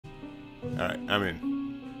Alright, I'm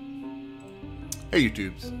in. Hey,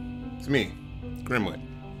 YouTubes. It's me, Grimwit.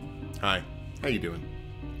 Hi. How you doing?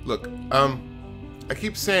 Look, I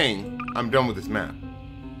keep saying I'm done with this map.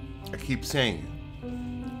 I keep saying it.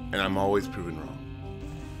 And I'm always proven wrong.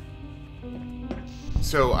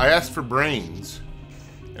 So, I asked for brains.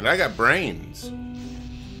 And I got brains.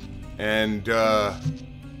 And,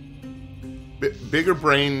 bigger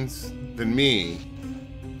brains than me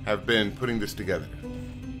have been putting this together.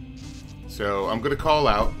 So I'm going to call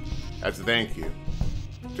out, as a thank you,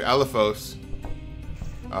 to Alifos,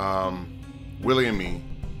 Willie and me,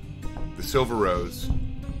 the Silver Rose.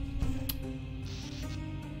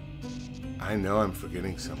 I know I'm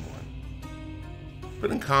forgetting someone.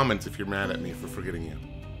 Put in comments if you're mad at me for forgetting you.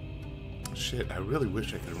 Shit, I really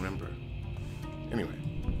wish I could remember. Anyway,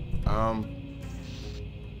 I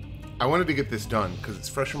wanted to get this done because it's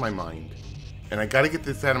fresh in my mind. And I gotta get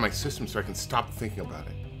this out of my system so I can stop thinking about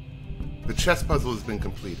it. The chess puzzle has been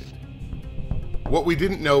completed. What we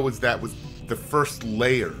didn't know was that was the first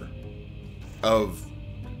layer of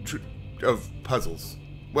puzzles.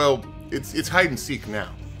 Well, it's hide and seek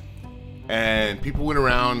now. And people went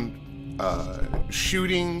around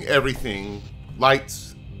shooting everything.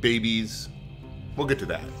 Lights, babies. We'll get to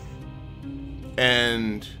that.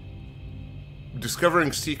 And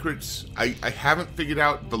discovering secrets. I haven't figured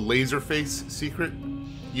out the Laserface secret.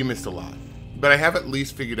 You missed a lot. But I have at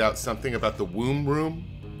least figured out something about the womb room.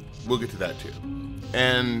 We'll get to that too.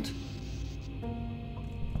 And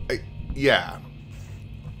yeah.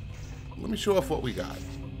 Let me show off what we got.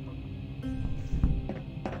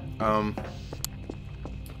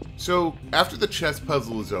 So after the chess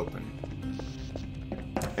puzzle is open,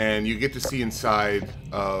 and you get to see inside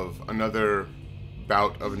of another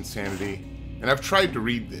bout of insanity. And I've tried to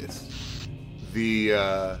read this.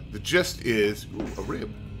 The gist is a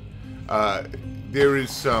rib. There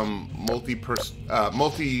is some multiverse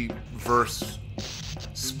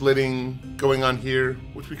splitting going on here,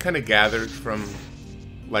 which we kind of gathered from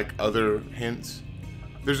like other hints.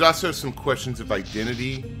 There's also some questions of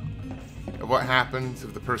identity of what happens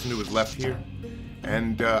of the person who was left here,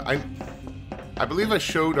 and I believe I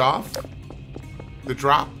showed off the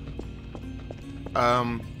drop.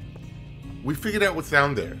 We figured out what's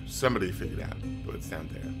down there. Somebody figured out what's down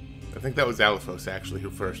there. I think that was Alifos, actually, who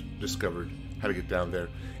first discovered how to get down there.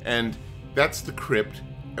 And that's the crypt,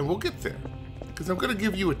 and we'll get there. Because I'm going to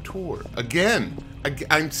give you a tour. Again,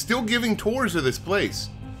 I'm still giving tours of this place.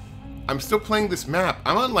 I'm still playing this map.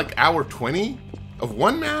 I'm on, like, hour 20 of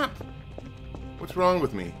one map? What's wrong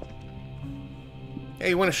with me? Hey,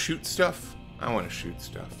 you want to shoot stuff? I want to shoot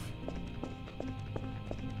stuff.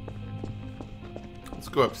 Let's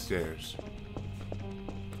go upstairs.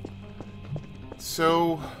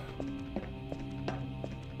 So,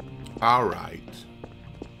 alright.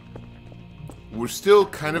 We're still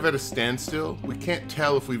kind of at a standstill. We can't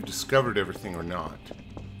tell if we've discovered everything or not.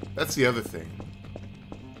 That's the other thing,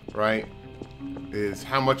 right? Is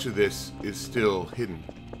how much of this is still hidden.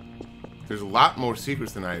 There's a lot more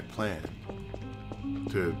secrets than I had planned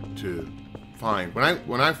to find.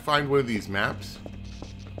 When I find one of these maps,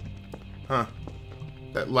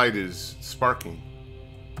 that light is sparking.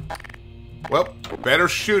 Well, better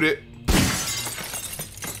shoot it.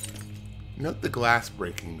 Note the glass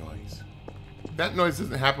breaking noise. That noise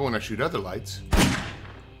doesn't happen when I shoot other lights.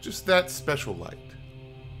 Just that special light.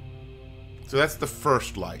 So that's the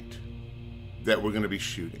first light that we're going to be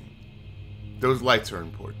shooting. Those lights are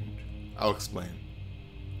important. I'll explain.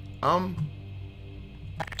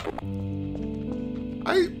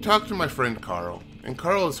 I talked to my friend Carl, and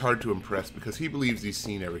Carl is hard to impress because he believes he's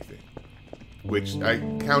seen everything. Which I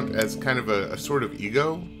count as kind of a sort of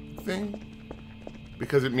ego thing.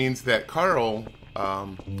 Because it means that Carl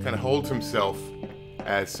kind of holds himself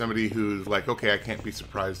as somebody who's like, okay, I can't be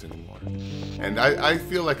surprised anymore. And I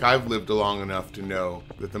feel like I've lived long enough to know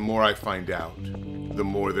that the more I find out, the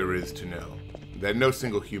more there is to know. That no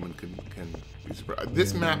single human can be surprised.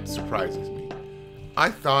 This map surprises me.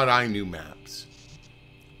 I thought I knew maps.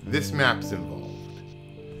 This map's involved.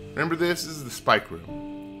 Remember this? This is the spike room.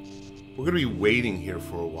 We're going to be waiting here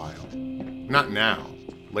for a while. Not now.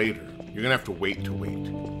 Later. You're going to have to wait to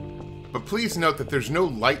wait. But please note that there's no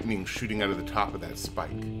lightning shooting out of the top of that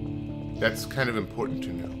spike. That's kind of important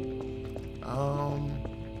to know.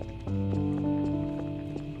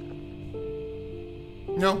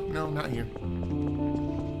 No, not here.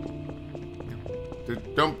 No.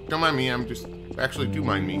 Don't mind me. I'm just... Actually, do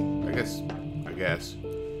mind me. I guess.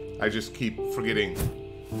 I just keep forgetting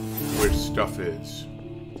where stuff is.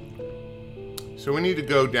 So we need to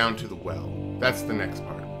go down to the well. That's the next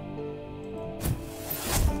part.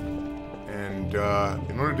 And And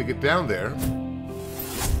in order to get down there,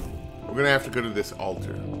 we're going to have to go to this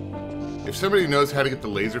altar. If somebody knows how to get the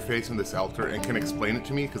laser face in this altar and can explain it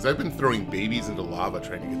to me, because I've been throwing babies into lava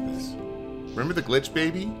trying to get this. Remember the glitch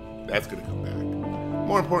baby? That's going to come back.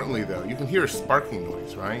 More importantly, though, you can hear a sparking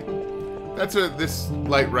noise, right? That's this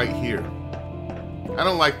light right here. I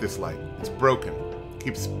don't like this light. It's broken. It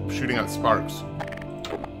keeps shooting out sparks.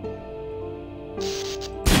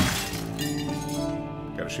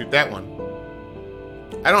 Gotta shoot that one.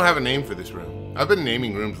 I don't have a name for this room. I've been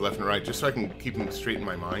naming rooms left and right just so I can keep them straight in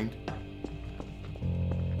my mind.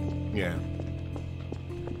 Yeah.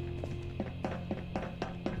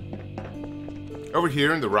 Over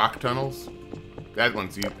here in the rock tunnels, that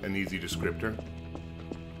one's an easy descriptor.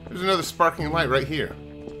 There's another sparking light right here.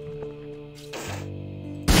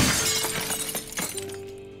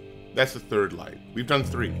 That's the third light. We've done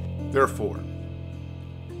 3. There are 4.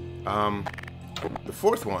 The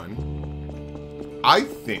fourth one, I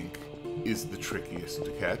think, is the trickiest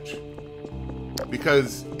to catch.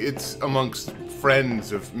 Because it's amongst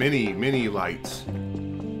friends of many, many lights.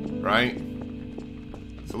 Right?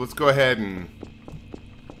 So let's go ahead and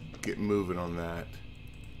get moving on that.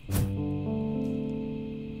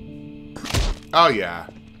 Oh yeah.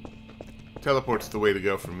 Teleport's the way to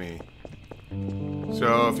go for me.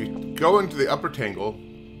 So if you go into the upper tangle,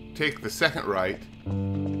 take the second right,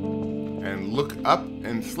 and look up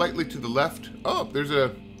and slightly to the left. Oh, there's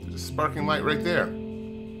a sparking light right there.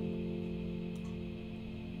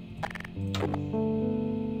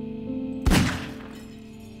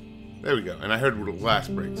 There we go. And I heard the glass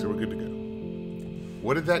break, so we're good to go.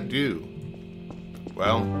 What did that do?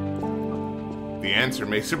 Well, the answer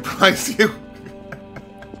may surprise you.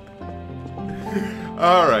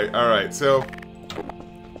 Alright, so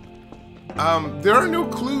there are no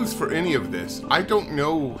clues for any of this. I don't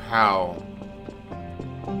know how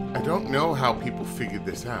people figured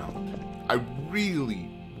this out. I really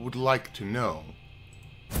would like to know.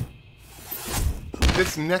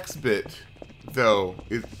 This next bit, though,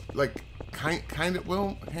 is like kind of,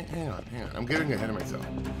 well, hang on. I'm getting ahead of myself.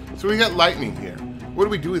 So we got lightning here. What do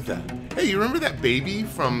we do with that? Hey, you remember that baby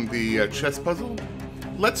from the chess puzzle?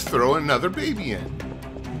 Let's throw another baby in.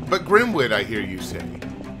 But Grimwood, I hear you say.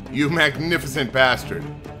 You magnificent bastard.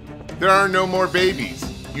 There are no more babies.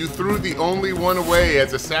 You threw the only one away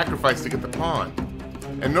as a sacrifice to get the pawn.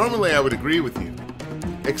 And normally I would agree with you.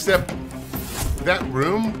 Except that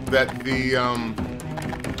room that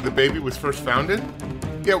the baby was first found in?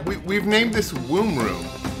 Yeah, we've named this womb room.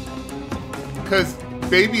 Because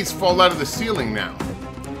babies fall out of the ceiling now.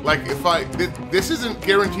 Like, this isn't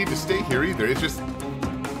guaranteed to stay here either. It's just,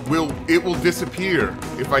 it will disappear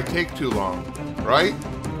if I take too long, right?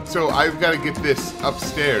 So I've got to get this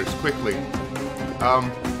upstairs quickly.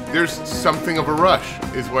 There's something of a rush,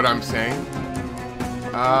 is what I'm saying.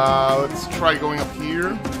 Let's try going up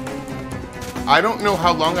here. I don't know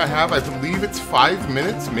how long I have. I believe it's 5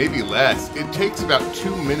 minutes, maybe less. It takes about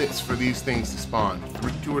 2 minutes for these things to spawn.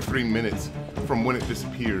 2 or 3 minutes from when it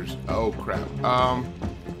disappears. Oh, crap.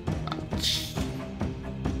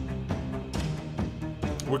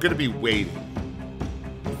 We're going to be waiting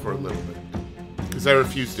for a little bit because I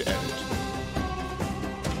refuse to edit.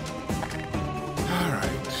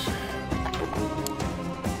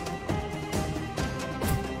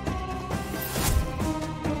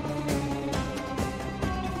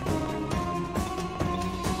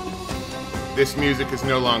 This music is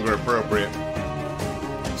no longer appropriate.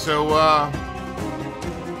 So,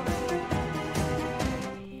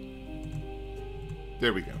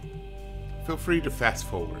 there we go. Feel free to fast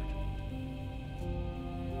forward.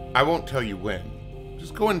 I won't tell you when.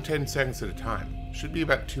 Just go in 10 seconds at a time. Should be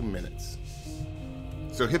about 2 minutes.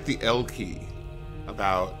 So hit the L key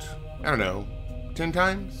about, I don't know, 10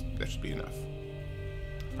 times? That should be enough.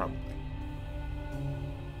 Probably.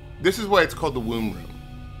 This is why it's called the womb room.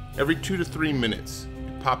 Every 2 to 3 minutes,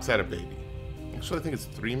 it pops out a baby. Actually, I think it's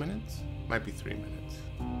 3 minutes. Might be 3 minutes.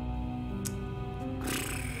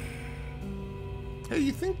 Hey,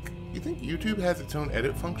 you think YouTube has its own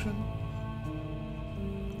edit function?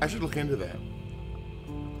 I should look into that.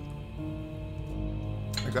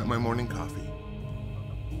 I got my morning coffee.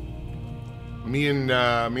 Me and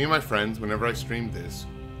my friends, whenever I streamed this,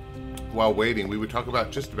 while waiting, we would talk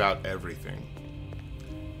about just about everything.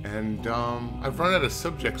 And I've run out of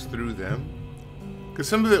subjects through them. Because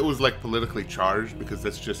some of it was like politically charged, because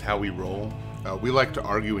that's just how we roll. We like to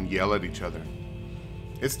argue and yell at each other.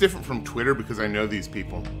 It's different from Twitter because I know these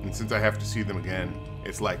people. And since I have to see them again,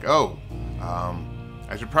 it's like, oh,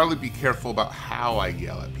 I should probably be careful about how I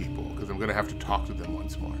yell at people, because I'm going to have to talk to them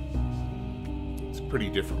once more. It's pretty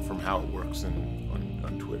different from how it works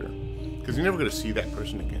on Twitter. because you're never going to see that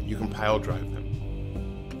person again. You can pile drive them.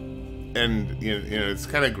 And, you know it's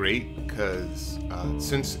kind of great because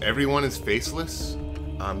since everyone is faceless,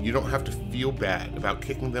 you don't have to feel bad about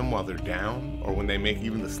kicking them while they're down or when they make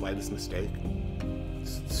even the slightest mistake.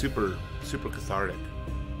 It's super, super cathartic.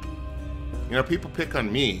 You know, people pick on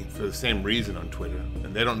me for the same reason on Twitter,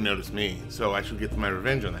 and they don't notice me, so I should get my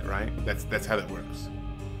revenge on that, right? That's how that works.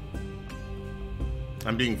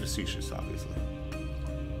 I'm being facetious, obviously.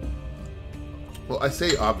 Well, I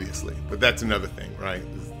say obviously, but that's another thing, right?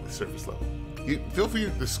 The surface level. You feel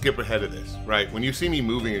free to skip ahead of this, right? When you see me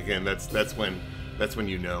moving again, that's when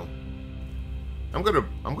you know. I'm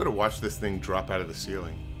gonna watch this thing drop out of the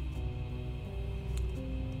ceiling.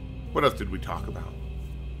 What else did we talk about?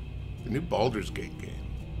 The new Baldur's Gate game.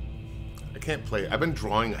 I can't play it. I've been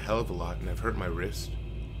drawing a hell of a lot and I've hurt my wrist.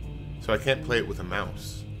 So I can't play it with a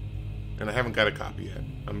mouse. And I haven't got a copy yet.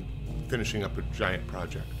 I'm finishing up a giant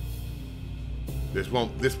project. This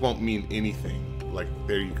won't mean anything. Like,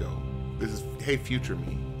 there you go. This is, hey future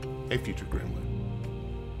me. Hey future Grimwood.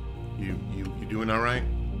 You doing alright?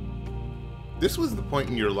 This was the point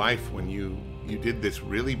in your life when you did this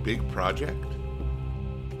really big project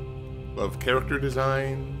of character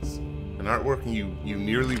designs and artwork, and you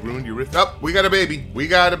nearly ruined your wrist. Oh, we got a baby. We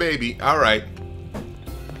got a baby. All right.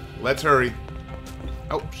 Let's hurry.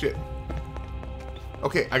 Oh, shit.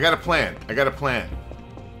 Okay, I got a plan.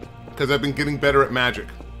 Because I've been getting better at magic.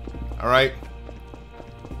 All right?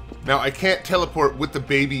 Now, I can't teleport with the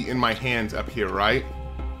baby in my hands up here, right?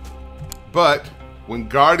 But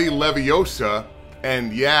Wingardi Leviosa,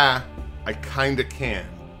 and yeah, I kinda can.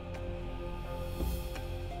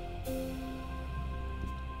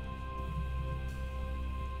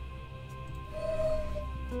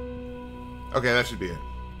 Okay, that should be it.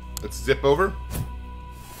 Let's zip over.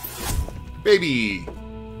 Baby!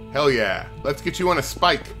 Hell yeah. Let's get you on a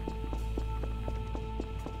spike.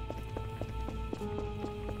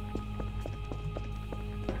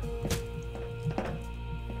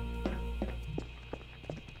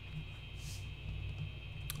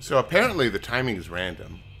 So apparently the timing is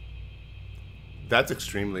random. That's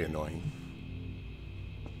extremely annoying.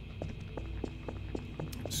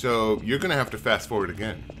 So you're gonna have to fast forward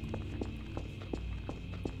again.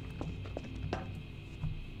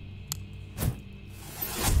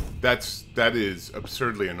 That is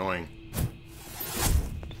absurdly annoying.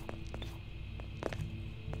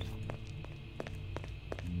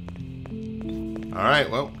 Alright,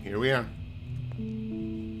 well, here we are.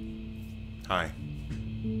 Hi.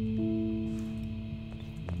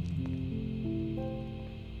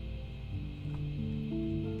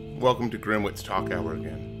 Welcome to Grimwit's Talk Hour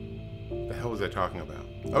again. The hell was I talking about?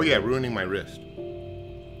 Oh yeah, ruining my wrist.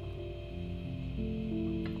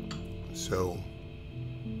 So,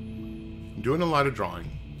 I'm doing a lot of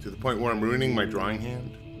drawing, to the point where I'm ruining my drawing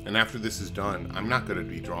hand. And after this is done, I'm not going to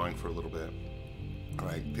be drawing for a little bit.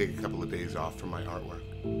 Alright, take a couple of days off from my artwork.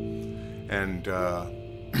 And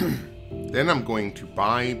then I'm going to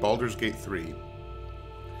buy Baldur's Gate 3.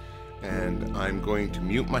 And I'm going to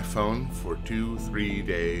mute my phone for 2-3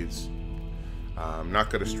 days. I'm not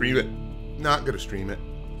going to stream it. Not going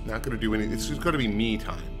to do anything. It's just going to be me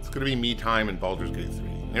time. It's going to be me time in Baldur's Gate 3.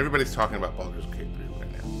 And everybody's talking about Baldur's Gate 3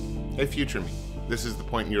 right now. Hey, future me. This is the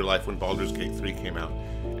point in your life when Baldur's Gate 3 came out.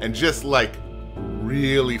 And just, like,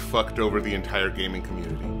 really fucked over the entire gaming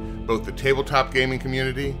community. Both the tabletop gaming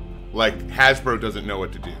community, like, Hasbro doesn't know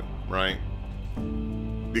what to do, right?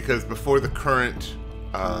 Because before the current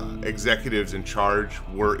executives in charge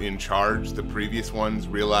were in charge, the previous ones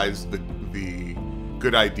realized the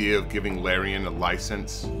good idea of giving Larian a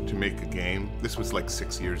license to make a game. This was like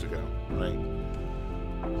 6 years ago, right?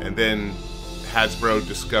 And then Hasbro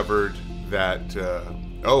discovered that,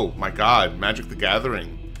 oh my god, Magic the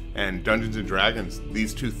Gathering and Dungeons and Dragons,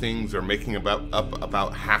 these two things are making up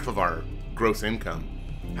about half of our gross income.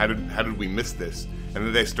 How did we miss this? And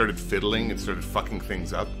then they started fiddling and started fucking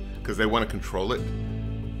things up because they want to control it.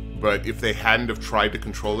 But if they hadn't have tried to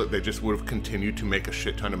control it, they just would have continued to make a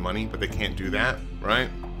shit ton of money, but they can't do that, right?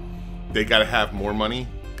 They gotta have more money,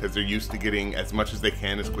 because they're used to getting as much as they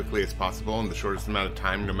can as quickly as possible in the shortest amount of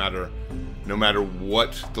time, no matter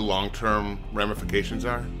what the long-term ramifications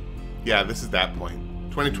are. Yeah, this is that point.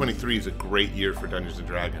 2023 is a great year for Dungeons &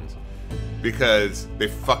 Dragons, because they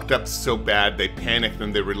fucked up so bad, they panicked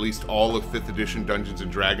and they released all of 5th edition Dungeons &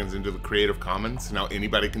 Dragons into the Creative Commons. Now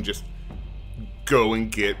anybody can just go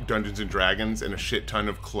and get Dungeons & Dragons, and a shit ton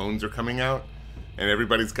of clones are coming out, and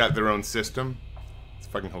everybody's got their own system. It's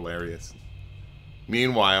fucking hilarious.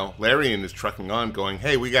 Meanwhile, Larian is trucking on going,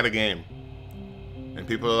 hey, we got a game. And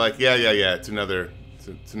people are like, yeah, it's another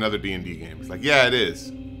D&D game. It's like, yeah, it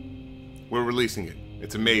is. We're releasing it.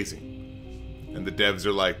 It's amazing. And the devs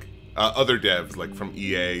are like, other devs, like from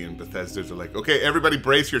EA and Bethesda's are like, okay, everybody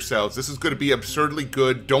brace yourselves. This is going to be absurdly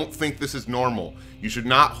good. Don't think this is normal. You should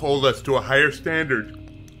not hold us to a higher standard.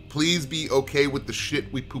 Please be okay with the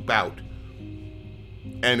shit we poop out.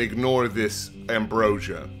 And ignore this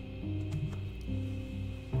ambrosia.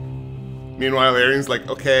 Meanwhile, Arian's like,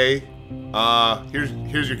 okay,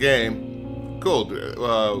 here's your game. Cool.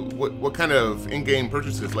 What kind of in-game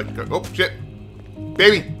purchases? Like, oh shit,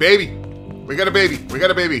 baby, we got a baby.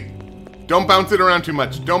 Don't bounce it around too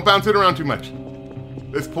much.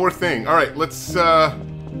 This poor thing. All right, let's. Try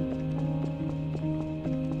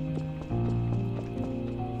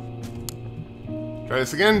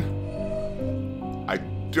this again. I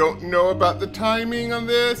don't know about the timing on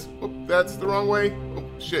this. Oh, that's the wrong way. Oh,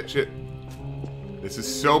 shit. This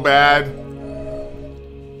is so bad.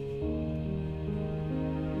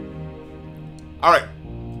 Alright.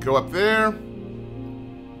 Go up there.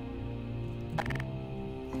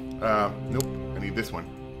 Nope. I need this one.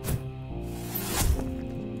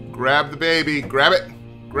 Grab the baby. Grab it.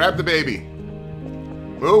 Grab the baby.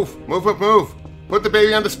 Move. Put the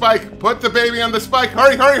baby on the spike.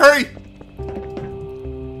 Hurry.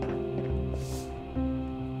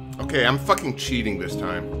 Okay, I'm fucking cheating this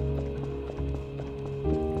time.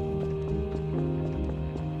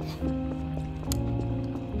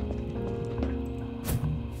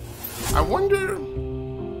 I wonder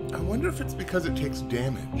if it's because it takes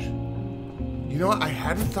damage. You know what? I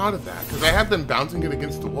hadn't thought of that, because I have them bouncing it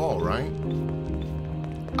against the wall, right?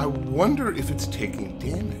 I wonder if it's taking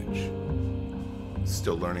damage.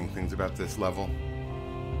 Still learning things about this level.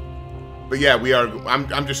 But yeah, we are.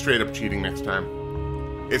 I'm just straight up cheating next time.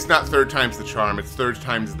 It's not third time's the charm, it's third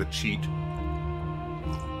time's the cheat.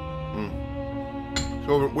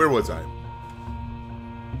 So where was I?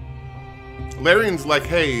 Larian's like,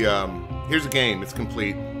 hey, here's a game, it's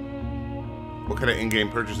complete. What kind of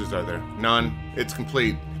in-game purchases are there? None. It's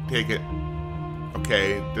complete. Take it.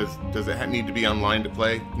 Okay, does it need to be online to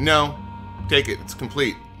play? No. Take it, it's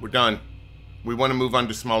complete. We're done. We want to move on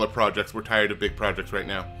to smaller projects. We're tired of big projects right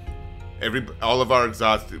now. All of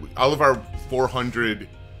our 400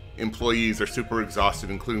 employees are super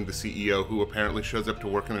exhausted, including the CEO, who apparently shows up to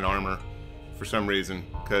work in an armor for some reason,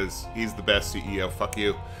 because he's the best CEO. Fuck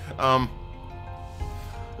you.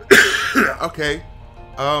 Okay.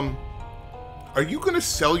 Are you gonna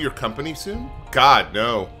sell your company soon? God,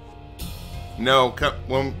 no. No.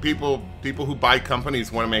 When people who buy companies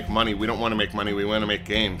want to make money, we don't want to make money. We want to make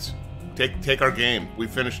games. Take our game. We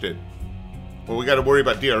finished it. Well, we got to worry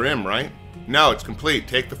about DRM, right? No, it's complete.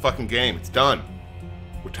 Take the fucking game. It's done.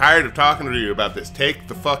 We're tired of talking to you about this. Take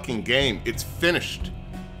the fucking game. It's finished.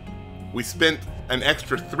 We spent an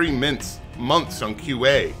extra 3 months on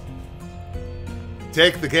QA.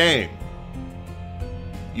 Take the game.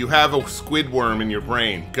 You have a squidworm in your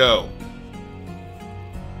brain. Go.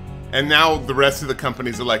 And now the rest of the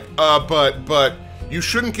companies are like, but you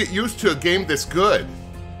shouldn't get used to a game this good.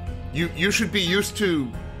 You should be used to,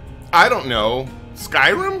 I don't know,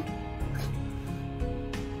 Skyrim?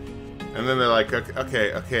 And then they're like,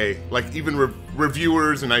 okay. Like, even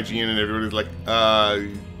reviewers and IGN and everybody's like,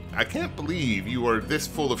 I can't believe you are this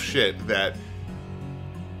full of shit that...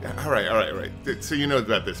 All right. So you know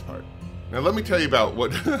about this part. Now let me tell you about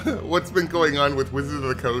what's been going on with Wizards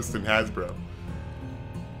of the Coast and Hasbro.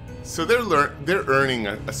 So they're earning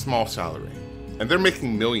a small salary, and they're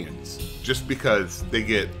making millions just because they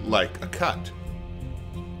get, like, a cut.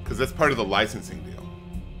 Because that's part of the licensing deal.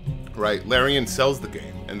 Right? Larian sells the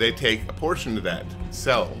game, and they take a portion of that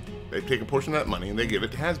they take a portion of that money and they give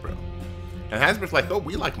it to Hasbro. And Hasbro's like, oh,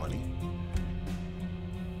 we like money.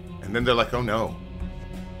 And then they're like, oh no.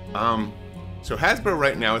 So Hasbro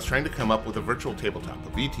right now is trying to come up with a virtual tabletop, a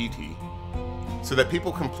VTT, so that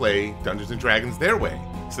people can play Dungeons & Dragons their way.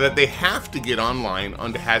 So that they have to get online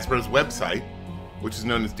onto Hasbro's website, which is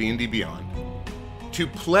known as D&D Beyond, to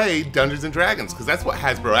play Dungeons & Dragons, because that's what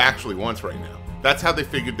Hasbro actually wants right now. That's how they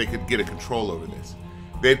figured they could get a control over this.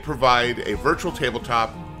 They'd provide a virtual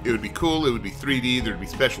tabletop. It would be cool. It would be 3D. There'd be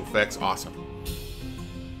special effects. Awesome.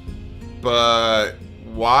 But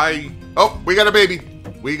why? Oh, we got a baby.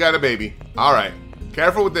 All right.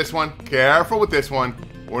 Careful with this one.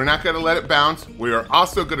 We're not going to let it bounce. We are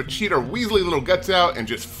also going to cheat our Weasley little guts out and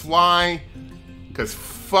just fly. Because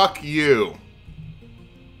fuck you.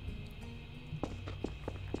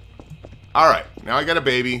 All right. Now I got a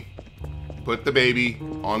baby. Put the baby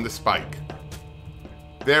on the spike.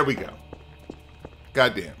 There we go.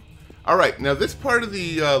 Goddamn. All right. Now this part of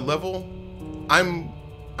the level, I'm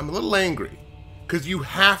a little angry. Because you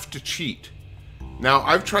have to cheat. Now,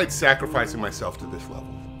 I've tried sacrificing myself to this level.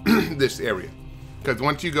 this area. Because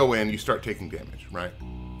once you go in, you start taking damage, right?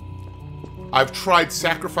 I've tried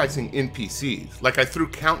sacrificing NPCs. Like, I threw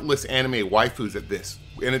countless anime waifus at this,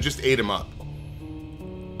 and it just ate them up.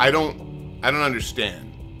 I don't understand.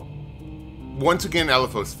 Once again,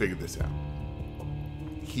 Elephos figured this out.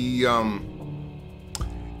 He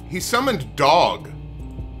summoned Dog.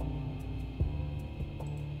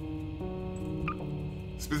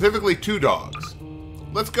 Specifically 2 dogs.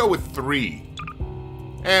 Let's go with 3.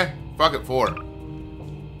 Fuck it, 4.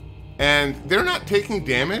 And they're not taking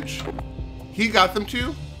damage. He got them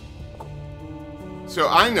to. So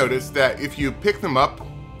I noticed that if you pick them up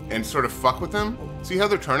and sort of fuck with them, see how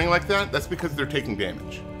they're turning like that? That's because they're taking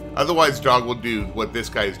damage. Otherwise, Dog will do what this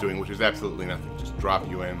guy is doing, which is absolutely nothing. Just drop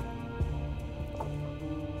you in.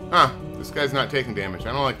 Huh, this guy's not taking damage.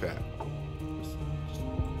 I don't like that. Just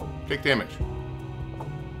take damage.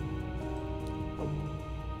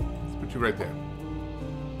 Let's put you right there.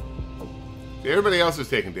 See, everybody else is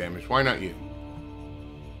taking damage. Why not you?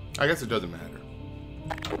 I guess it doesn't matter.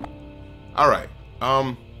 Alright.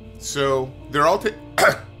 So they're all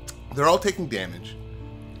they're all taking damage.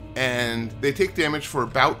 And they take damage for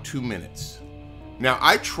about 2 minutes. Now,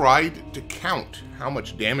 I tried to count how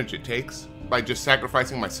much damage it takes by just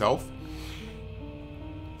sacrificing myself.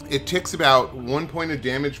 It takes about 1 point of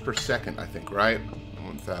damage per second, I think, right?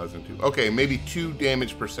 1,002. Okay, maybe 2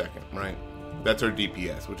 damage per second, right? That's our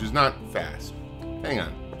DPS, which is not fast. Hang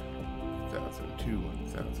on. 1,002,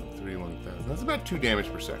 1,003, 1,000. That's about 2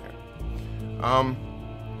 damage per second.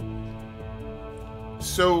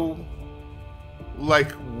 So,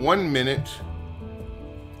 like 1 minute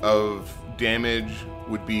of damage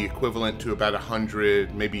would be equivalent to about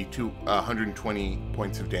 100, maybe 120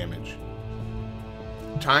 points of damage.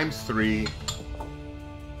 Times 3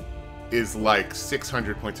 is like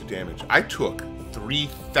 600 points of damage. I took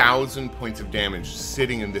 3,000 points of damage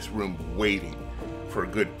sitting in this room waiting for a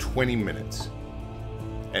good 20 minutes,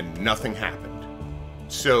 and nothing happened.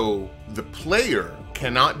 So the player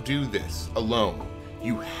cannot do this alone.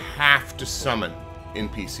 You have to summon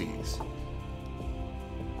NPCs.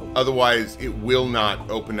 Otherwise, it will not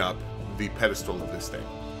open up the pedestal of this thing.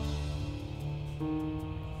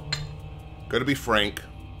 Gotta be frank,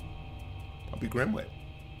 I'll be Grimwit.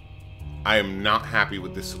 I am not happy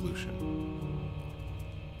with this solution.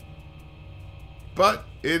 But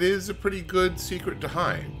it is a pretty good secret to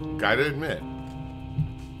hide, gotta admit.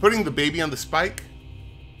 Putting the baby on the spike?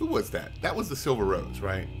 Who was that? That was the Silver Rose,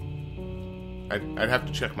 right? I'd have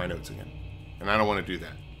to check my notes again. And I don't want to do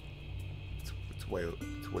that. It's way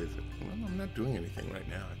well, I'm not doing anything right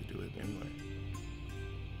now. I can do it anyway.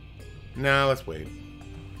 Nah, let's wait.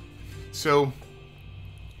 So,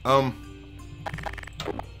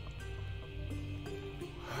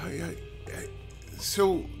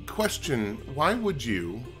 so question, why would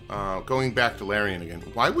you, going back to Larian again,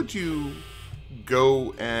 why would you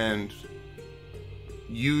go and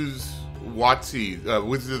use WotC,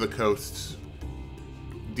 Wizards of the Coast's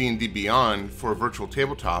D&D Beyond for a virtual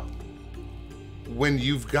tabletop when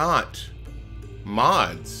you've got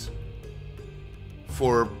mods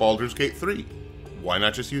for Baldur's Gate 3? Why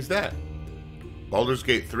not just use that? Baldur's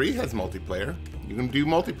Gate 3 has multiplayer. You can do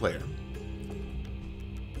multiplayer.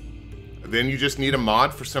 Then you just need a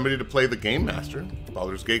mod for somebody to play the Game Master.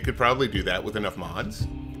 Baldur's Gate could probably do that with enough mods.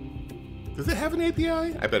 Does it have an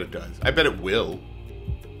API? I bet it does. I bet it will.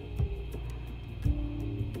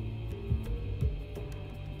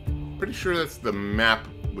 Pretty sure that's the map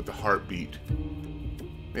with the heartbeat.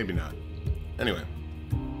 Maybe not. Anyway.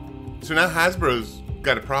 So now Hasbro's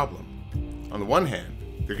got a problem. On the one hand,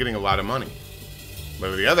 they're getting a lot of money. But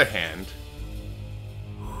on the other hand,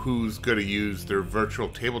 who's going to use their virtual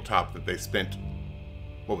tabletop that they spent,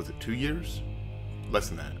 what was it, 2 years? Less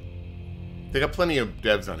than that. They got plenty of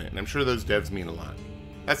devs on it, and I'm sure those devs mean a lot.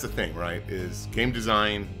 That's the thing, right? Is game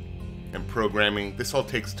design and programming, this all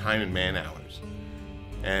takes time and man hours.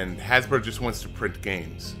 And Hasbro just wants to print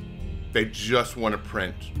games. They just want to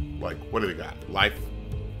print, like, what do they got? Life?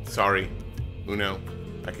 Sorry? Uno?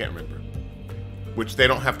 I can't remember. Which they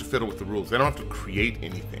don't have to fiddle with the rules. They don't have to create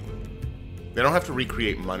anything. They don't have to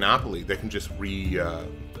recreate Monopoly. They can just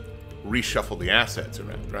reshuffle the assets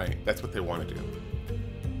around, right? That's what they want to do.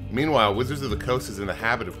 Meanwhile, Wizards of the Coast is in the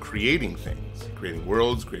habit of creating things. Creating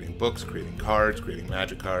worlds, creating books, creating cards, creating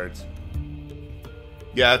magic cards.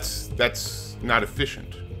 Yeah, that's not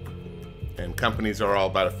efficient. And companies are all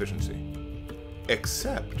about efficiency.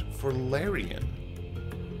 Except for Larian.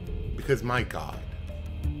 Because my God.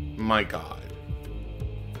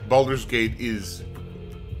 Baldur's Gate is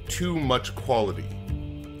too much quality.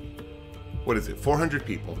 What is it? 400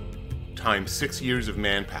 people times 6 years of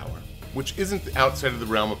manpower which isn't outside of the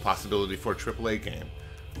realm of possibility for a AAA game.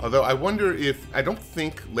 Although I wonder if... I don't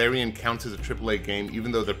think Larian counts as a AAA game,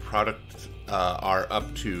 even though the products are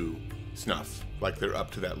up to snuff. Like, they're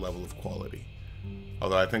up to that level of quality.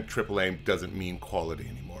 Although I think AAA doesn't mean quality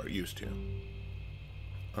anymore. It used to.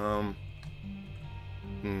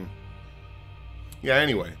 Yeah,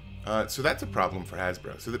 anyway. So that's a problem for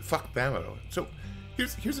Hasbro. So that fuck them over. So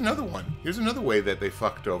here's another one. Here's another way that they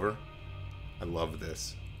fucked over. I love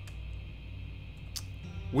this.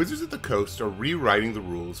 Wizards of the Coast are rewriting the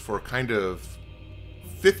rules for a kind of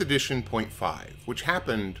 5th edition .5, which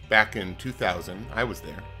happened back in 2000. I was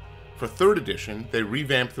there. For 3rd edition, they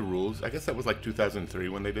revamped the rules. I guess that was like 2003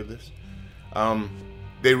 when they did this.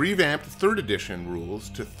 They revamped 3rd edition rules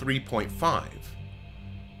to 3.5.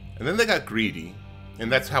 And then they got greedy,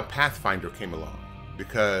 and that's how Pathfinder came along.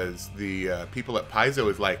 Because the people at Paizo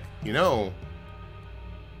is like, you know,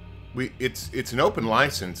 it's an open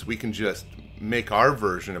license. We can just make our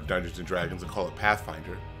version of Dungeons & Dragons and call it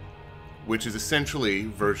Pathfinder, which is essentially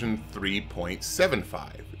version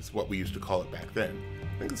 3.75, is what we used to call it back then.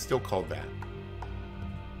 I think it's still called that.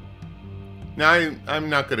 Now, I'm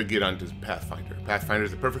not going to get onto Pathfinder. Pathfinder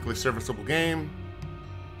is a perfectly serviceable game.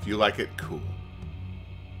 If you like it, cool.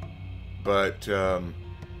 But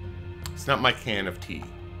it's not my can of tea.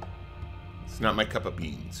 It's not my cup of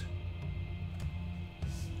beans.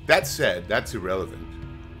 That said, that's irrelevant.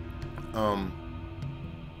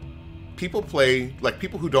 People play, like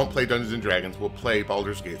people who don't play Dungeons & Dragons will play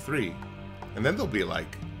Baldur's Gate 3. And then they'll be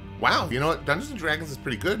like, wow, you know what, Dungeons & Dragons is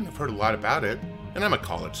pretty good and I've heard a lot about it. And I'm a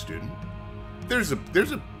college student. There's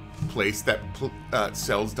a place that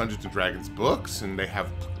sells Dungeons & Dragons books and they have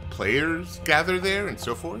players gather there and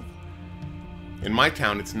so forth. In my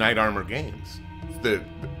town, it's Knight Armor Games. It's the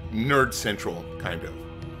nerd central, kind of.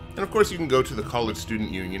 And of course, you can go to the College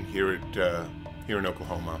Student Union here in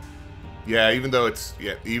Oklahoma. Yeah, even though it's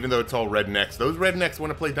all rednecks, those rednecks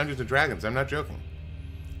want to play Dungeons & Dragons. I'm not joking.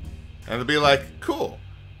 And they'll be like, cool,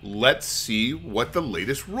 let's see what the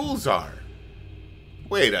latest rules are.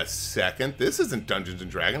 Wait a second, this isn't Dungeons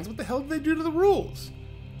 & Dragons. What the hell did they do to the rules?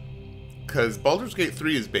 Because Baldur's Gate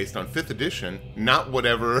 3 is based on 5th edition, not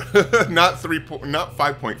whatever, not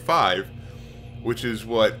 5.5, which is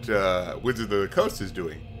what Wizards of the Coast is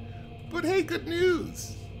doing. But hey, good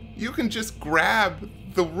news. You can just grab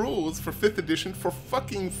the rules for 5th edition for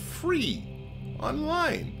fucking free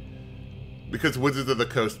online. Because Wizards of the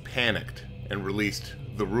Coast panicked and released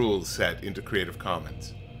the rules set into Creative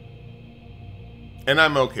Commons. And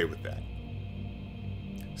I'm okay with that.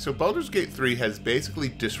 So Baldur's Gate 3 has basically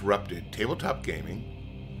disrupted tabletop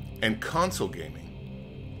gaming and console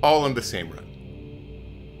gaming all in the same run.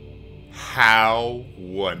 How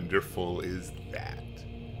wonderful is that?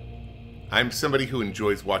 I'm somebody who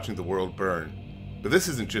enjoys watching the world burn, but this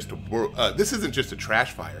isn't just a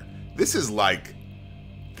trash fire. This is like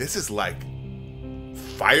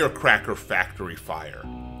firecracker factory fire.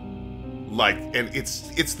 Like, and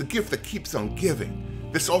it's the gift that keeps on giving.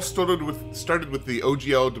 This all started with the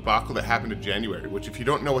OGL debacle that happened in January, which, if you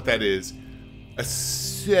don't know what that is,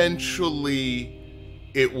 essentially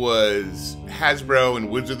it was Hasbro and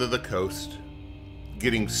Wizards of the Coast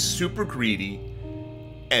getting super greedy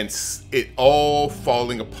and it all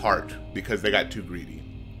falling apart because they got too greedy.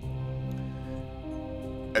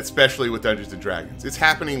 Especially with Dungeons & Dragons. It's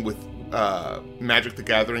happening with Magic the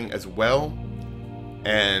Gathering as well.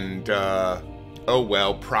 And, oh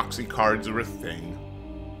well, proxy cards are a thing.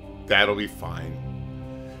 That'll be fine.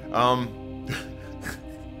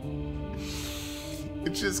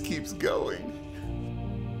 It just keeps going.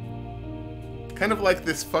 Kind of like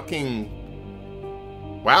this fucking...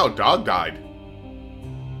 Wow, dog died.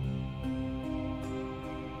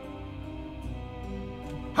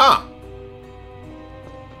 Huh.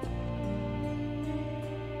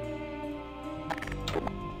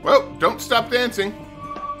 Well, don't stop dancing.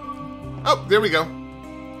 Oh, there we go.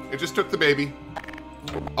 It just took the baby.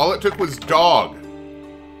 All it took was dog.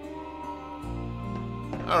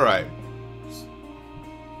 Alright.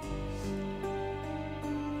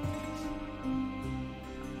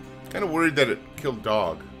 Kind of worried that it killed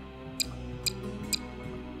dog.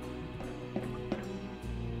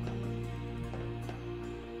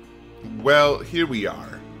 Well, here we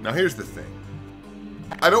are. Now here's the thing.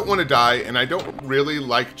 I don't want to die, and I don't really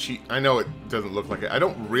like cheat. I know it doesn't look like it. I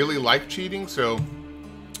don't really like cheating, so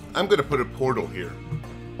I'm going to put a portal here.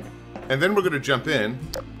 And then we're going to jump in.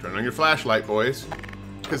 Turn on your flashlight, boys.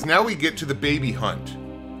 Because now we get to the baby hunt.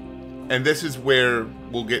 And this is where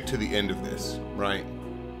we'll get to the end of this, right?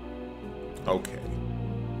 Okay.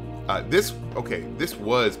 This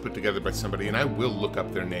was put together by somebody, and I will look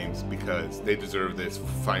up their names because they deserve this for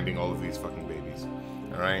finding all of these fucking babies.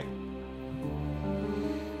 Alright?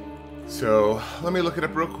 So, let me look it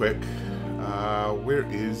up real quick. Where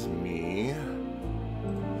is me?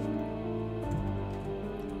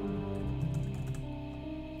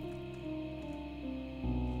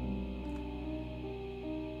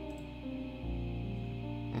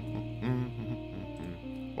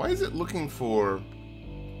 Why is it looking for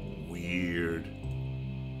weird?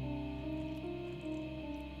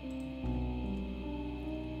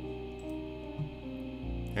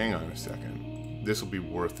 Hang on a second. This will be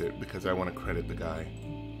worth it because I want to credit the guy.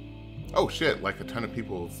 Oh shit, like a ton of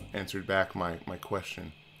people have answered back my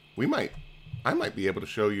question. I might be able to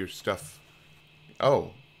show your stuff.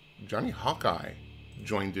 Oh, Johnny Hawkeye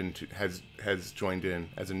has joined in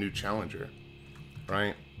as a new challenger.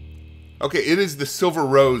 Right? Okay, it is the Silver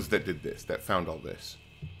Rose that did this, that found all this.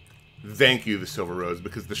 Thank you, the Silver Rose,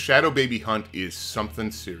 because the Shadow Baby hunt is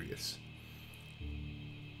something serious.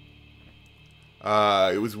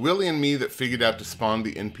 It was Willie and me that figured out to spawn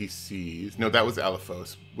the NPCs. No, that was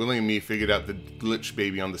Alaphos. Willie and me figured out the glitch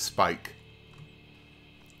baby on the spike.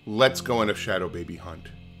 Let's go on a Shadow Baby hunt.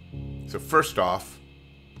 So first off,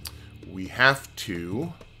 we have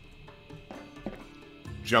to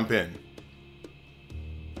jump in.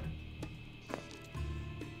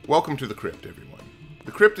 Welcome to the crypt, everyone.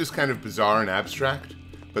 The crypt is kind of bizarre and abstract,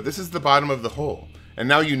 but this is the bottom of the hole. And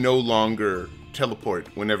now you no longer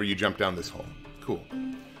teleport whenever you jump down this hole. Cool.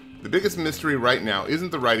 The biggest mystery right now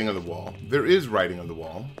isn't the writing on the wall. There is writing on the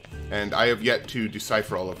wall, and I have yet to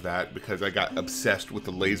decipher all of that because I got obsessed with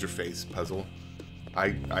the Laserface puzzle.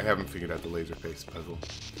 I haven't figured out the Laserface puzzle.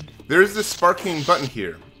 There is this sparking button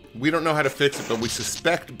here. We don't know how to fix it, but we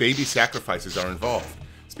suspect baby sacrifices are involved.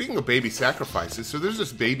 Speaking of baby sacrifices, so there's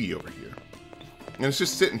this baby over here. And it's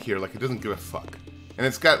just sitting here like it doesn't give a fuck. And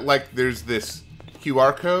it's got like, there's this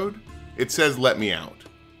QR code. It says, let me out.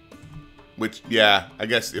 Which, yeah, I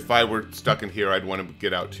guess if I were stuck in here, I'd want to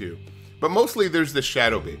get out too. But mostly there's this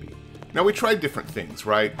Shadow Baby. Now we tried different things,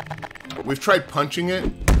 right? We've tried punching it.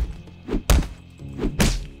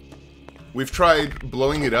 We've tried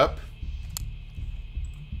blowing it up.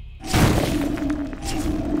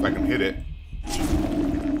 If I can hit it.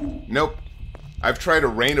 Nope. I've tried a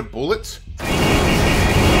rain of bullets.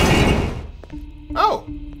 Oh.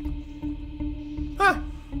 Huh.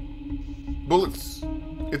 Bullets.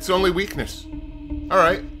 It's only weakness.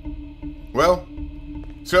 Alright. Well,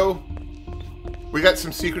 so we got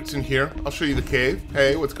some secrets in here. I'll show you the cave.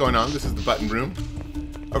 Hey, what's going on? This is the button room.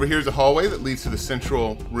 Over here is a hallway that leads to the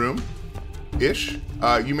central room-ish.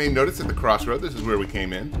 You may notice at the crossroad, this is where we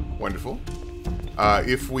came in. Wonderful.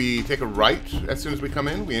 If we take a right as soon as we come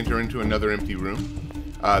in, we enter into another empty room.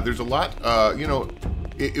 There's a lot,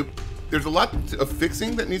 there's a lot of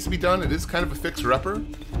fixing that needs to be done. It is kind of a fixer-upper.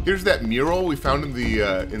 Here's that mural we found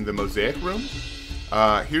in the mosaic room.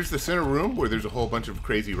 Here's the center room where there's a whole bunch of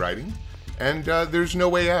crazy writing. And there's no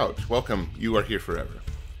way out. Welcome, you are here forever.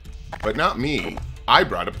 But not me. I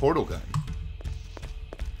brought a portal gun.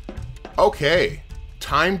 Okay,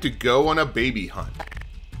 time to go on a baby hunt.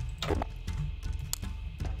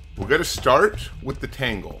 We're going to start with the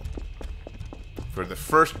Tangle for the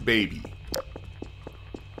first baby.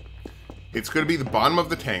 It's going to be the bottom of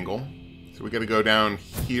the Tangle. So we got to go down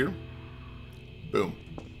here. Boom.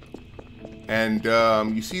 And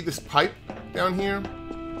you see this pipe down here?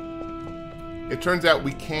 It turns out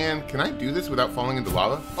we can I do this without falling into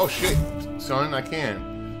lava? Oh shit, son, I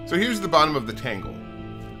can. So here's the bottom of the Tangle.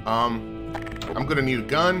 I'm going to need a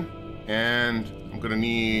gun, and I'm going to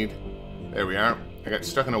need... There we are. I got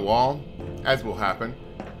stuck in a wall, as will happen.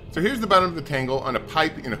 So here's the bottom of the Tangle on a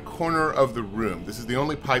pipe in a corner of the room. This is the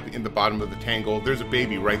only pipe in the bottom of the Tangle. There's a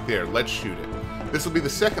baby right there. Let's shoot it. This will be the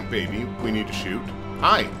second baby we need to shoot.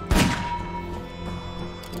 Hi.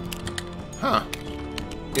 Huh.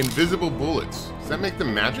 Invisible bullets. Does that make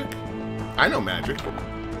them magic? I know magic.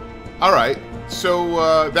 Alright,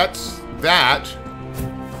 so that's that.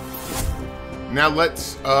 Now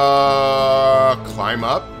let's climb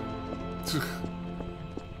up.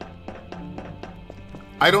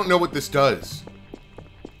 I don't know what this does.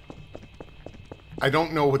 I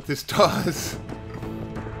don't know what this does.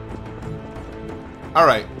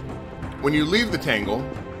 Alright. When you leave the Tangle,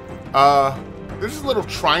 there's this little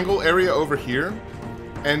triangle area over here.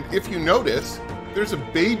 And if you notice, there's a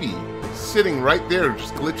baby sitting right there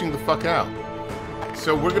just glitching the fuck out.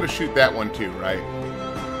 So we're gonna shoot that one too, right?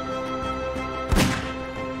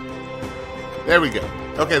 There we go.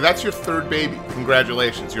 Okay, that's your third baby.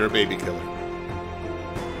 Congratulations, you're a baby killer.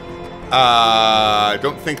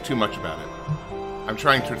 Don't think too much about it. I'm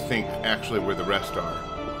trying to think actually where the rest are.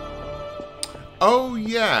 Oh,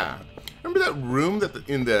 yeah. Remember that room that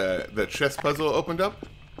the chess puzzle opened up?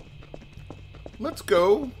 Let's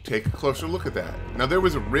go take a closer look at that. Now, there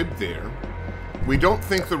was a rib there. We don't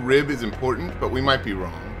think the rib is important, but we might be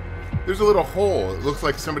wrong. There's a little hole. It looks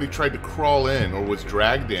like somebody tried to crawl in or was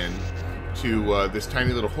dragged in to this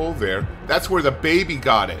tiny little hole there. That's where the baby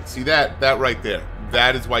got it. See that right there?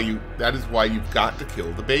 That is why you've got to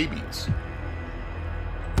kill the babies.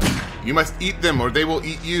 You must eat them or they will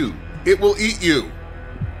eat you. It will eat you.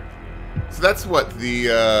 So that's what the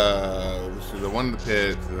one in the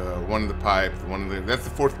pit, the one in the pipe, the one in the... That's the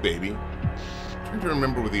fourth baby. I'm trying to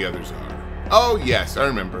remember where the others are. Oh, yes, I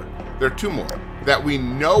remember. There are two more that we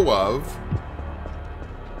know of.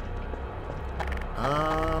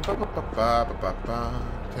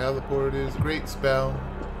 Teleport is a great spell.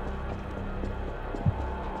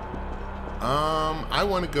 I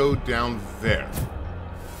want to go down there.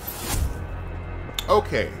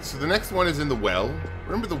 Okay, so the next one is in the well.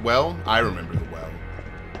 Remember the well? I remember the well.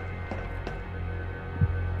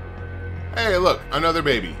 Hey, look, another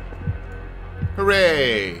baby.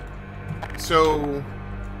 Hooray! So,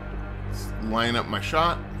 let's line up my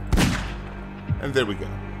shot. And there we go.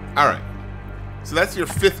 Alright. So that's your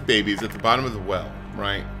fifth babies at the bottom of the well,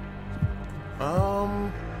 right?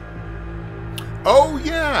 Oh,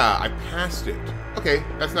 yeah! I passed it. Okay,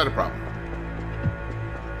 that's not a problem.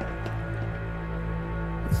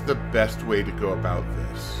 What's the best way to go about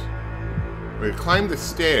this? We're going to climb the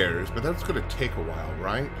stairs, but that's going to take a while,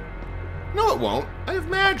 right? No, it won't. I have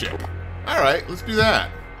magic. Alright, let's do that.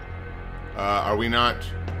 Are we not?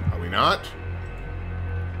 Are we not?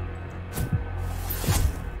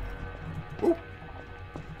 Ooh.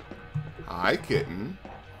 Hi, kitten.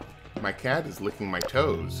 My cat is licking my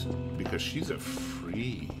toes because she's a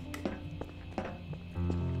freak.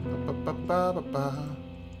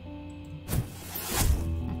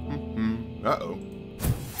 Uh-oh.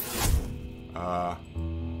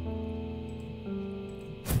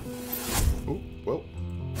 Oh, whoa.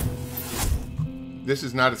 This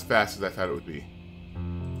is not as fast as I thought it would be.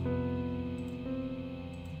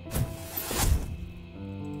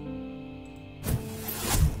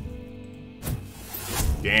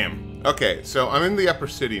 Damn. Okay, so I'm in the upper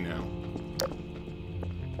city now.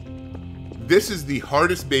 This is the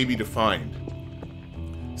hardest baby to find.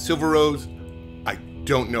 Silver Rose, I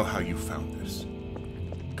don't know how you found this.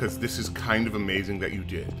 Because this is kind of amazing that you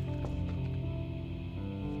did.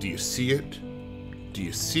 Do you see it? Do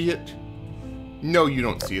you see it? No, you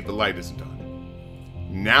don't see it. The light isn't on.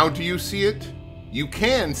 Now do you see it? You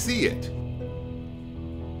can see it.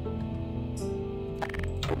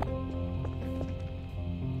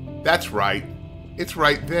 That's right. It's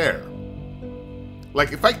right there.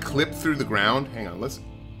 Like, if I clip through the ground... Hang on,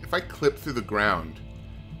 if I clip through the ground...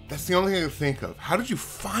 That's the only thing I can think of. How did you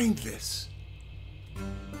find this?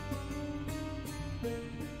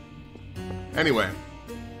 Anyway.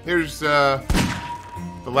 Here's, the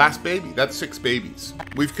last baby. That's 6 babies.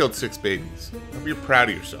 We've killed 6 babies. I hope you're proud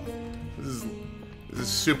of yourself. This is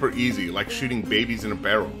super easy, like shooting babies in a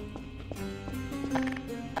barrel.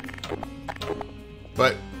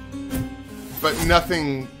 But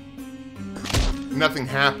nothing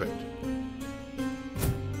happened.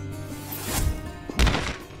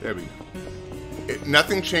 There we go.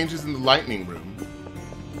 Nothing changes in the lightning room.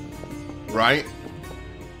 Right?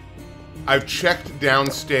 I've checked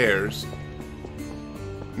downstairs.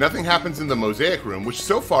 Nothing happens in the mosaic room, which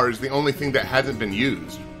so far is the only thing that hasn't been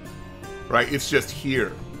used. Right? It's just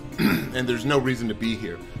here. And there's no reason to be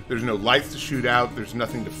here. There's no lights to shoot out. There's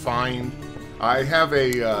nothing to find. I have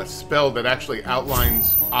a spell that actually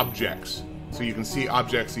outlines objects. So you can see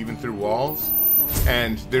objects even through walls.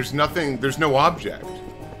 And there's no object.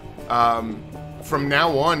 From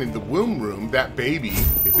now on in the womb room, that baby,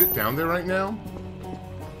 is it down there right now?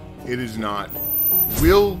 It is not.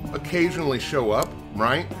 Will occasionally show up,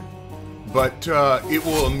 right? But it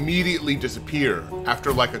will immediately disappear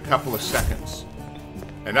after like a couple of seconds.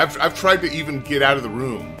 And I've tried to even get out of the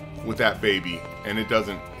room with that baby, and it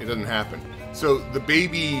doesn't happen. So the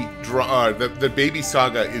baby the baby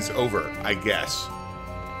saga is over, I guess.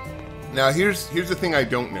 Now here's the thing I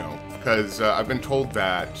don't know, because I've been told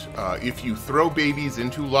that if you throw babies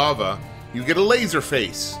into lava, you get a laser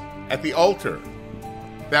face at the altar.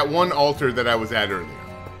 That one altar that I was at earlier.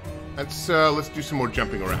 Let's do some more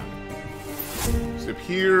jumping around. Zip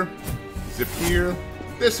here, zip here.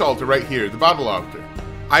 This altar right here, the bottle altar.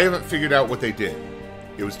 I haven't figured out what they did.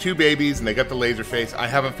 It was 2 babies and they got the laser face. I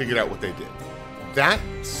haven't figured out what they did. That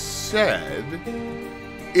said,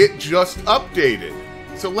 it just updated.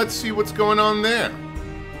 So let's see what's going on there.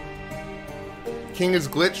 King is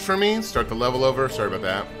glitched for me. Start the level over. Sorry about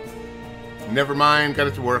that. Never mind. Got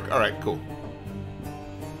it to work. Alright, cool.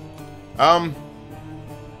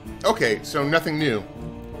 Okay, so nothing new.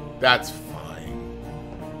 That's fine.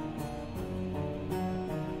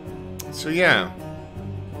 So yeah.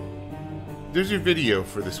 There's your video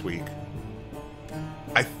for this week.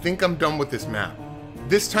 I think I'm done with this map.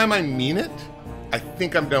 This time I mean it. I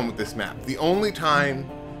think I'm done with this map. The only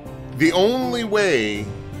way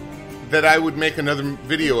that I would make another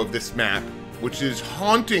video of this map, which is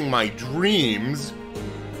haunting my dreams,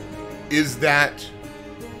 is that,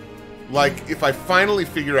 like, if I finally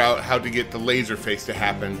figure out how to get the laser face to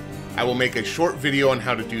happen, I will make a short video on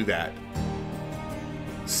how to do that.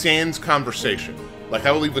 Sans conversation. Like,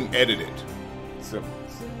 I will even edit it. So,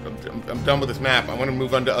 I'm done with this map. I want to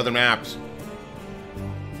move on to other maps.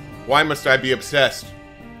 Why must I be obsessed?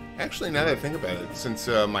 Actually, now that I think about it, since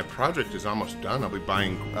my project is almost done, I'll be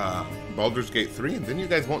buying Baldur's Gate 3, and then you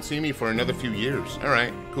guys won't see me for another few years.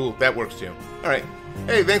 Alright, cool. That works too. Alright.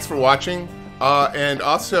 Hey, thanks for watching. And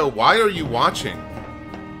also, why are you watching?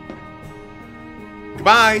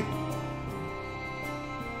 Goodbye!